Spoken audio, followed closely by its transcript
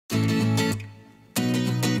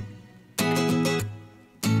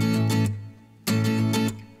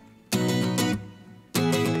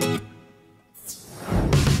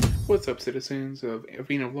What's up, citizens of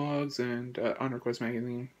Avina Vlogs and ONREQUEST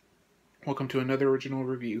magazine? Welcome to another original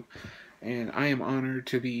review, and I am honored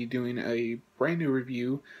to be doing a brand new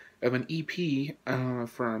review of an EP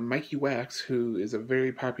from Mikey Wax, who is a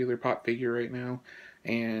very popular pop figure right now,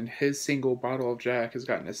 and his single Bottle of Jack has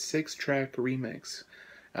gotten a 6-track remix.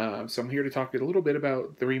 So I'm here to talk a little bit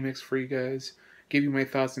about the remix for you guys, give you my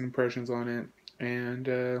thoughts and impressions on it, and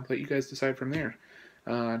let you guys decide from there.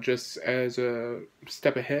 Just as a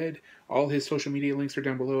step ahead, all his social media links are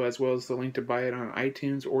down below, as well as the link to buy it on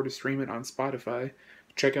iTunes or to stream it on Spotify.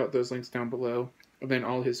 Check out those links down below. And then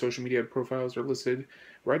all his social media profiles are listed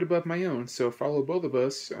right above my own, so follow both of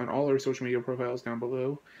us on all our social media profiles down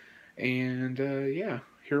below. And yeah,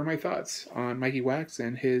 here are my thoughts on Mikey Wax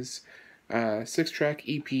and his 6-track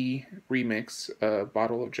EP remix,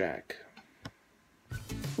 Bottle of Jack.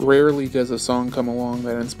 Rarely does a song come along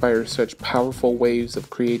that inspires such powerful waves of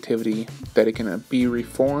creativity that it can be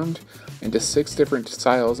reformed into 6 different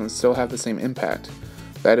styles and still have the same impact.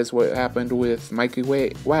 That is what happened with Mikey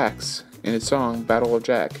Wax in his song Bottle of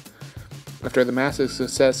Jack. After the massive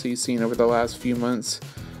success he's seen over the last few months,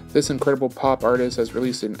 this incredible pop artist has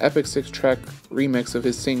released an epic 6-track remix of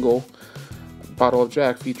his single Bottle of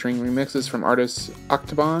Jack, featuring remixes from artists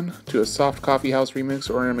Octoban to a soft coffee house remix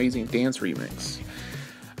or an amazing dance remix.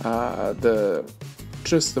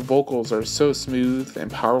 The vocals are so smooth and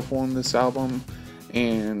powerful in this album,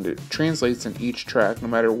 and it translates in each track no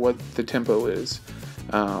matter what the tempo is.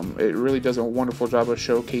 It really does a wonderful job of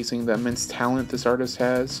showcasing the immense talent this artist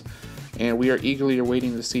has, and we are eagerly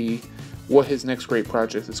awaiting to see what his next great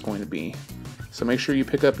project is going to be. So make sure you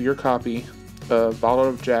pick up your copy of Bottle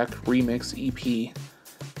of Jack Remix EP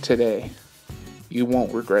today. You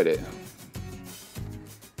won't regret it.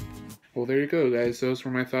 Well, there you go, guys. Those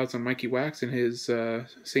were my thoughts on Mikey Wax and his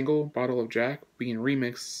single, Bottle of Jack, being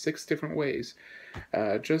remixed 6 different ways.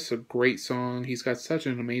 Just a great song. He's got such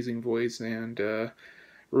an amazing voice, and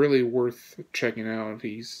really worth checking out.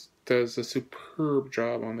 He does a superb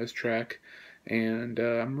job on this track, and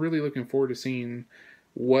I'm really looking forward to seeing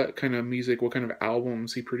what kind of music, what kind of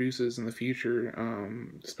albums he produces in the future,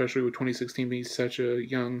 especially with 2016 being such a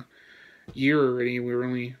young year already. We're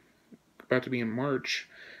only about to be in March.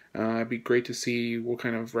 It'd be great to see what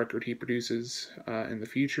kind of record he produces in the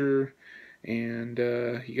future, and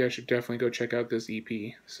you guys should definitely go check out this EP.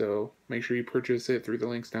 So make sure you purchase it through the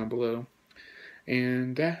links down below.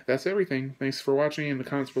 And that's everything. Thanks for watching. In the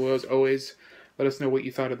comments below, as always, let us know what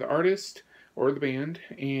you thought of the artist or the band,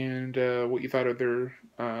 and what you thought of their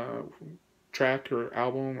track or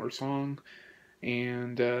album or song,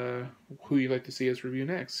 and who you'd like to see us review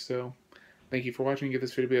next. So thank you for watching. Give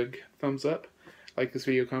this video a big thumbs up. Like this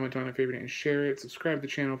video, comment on it, favorite, and share it. Subscribe to the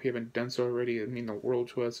channel if you haven't done so already. It would mean the world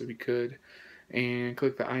to us if you could. And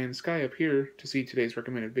click the eye in the sky up here to see today's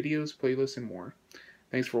recommended videos, playlists, and more.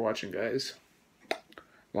 Thanks for watching, guys.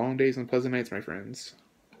 Long days and pleasant nights, my friends.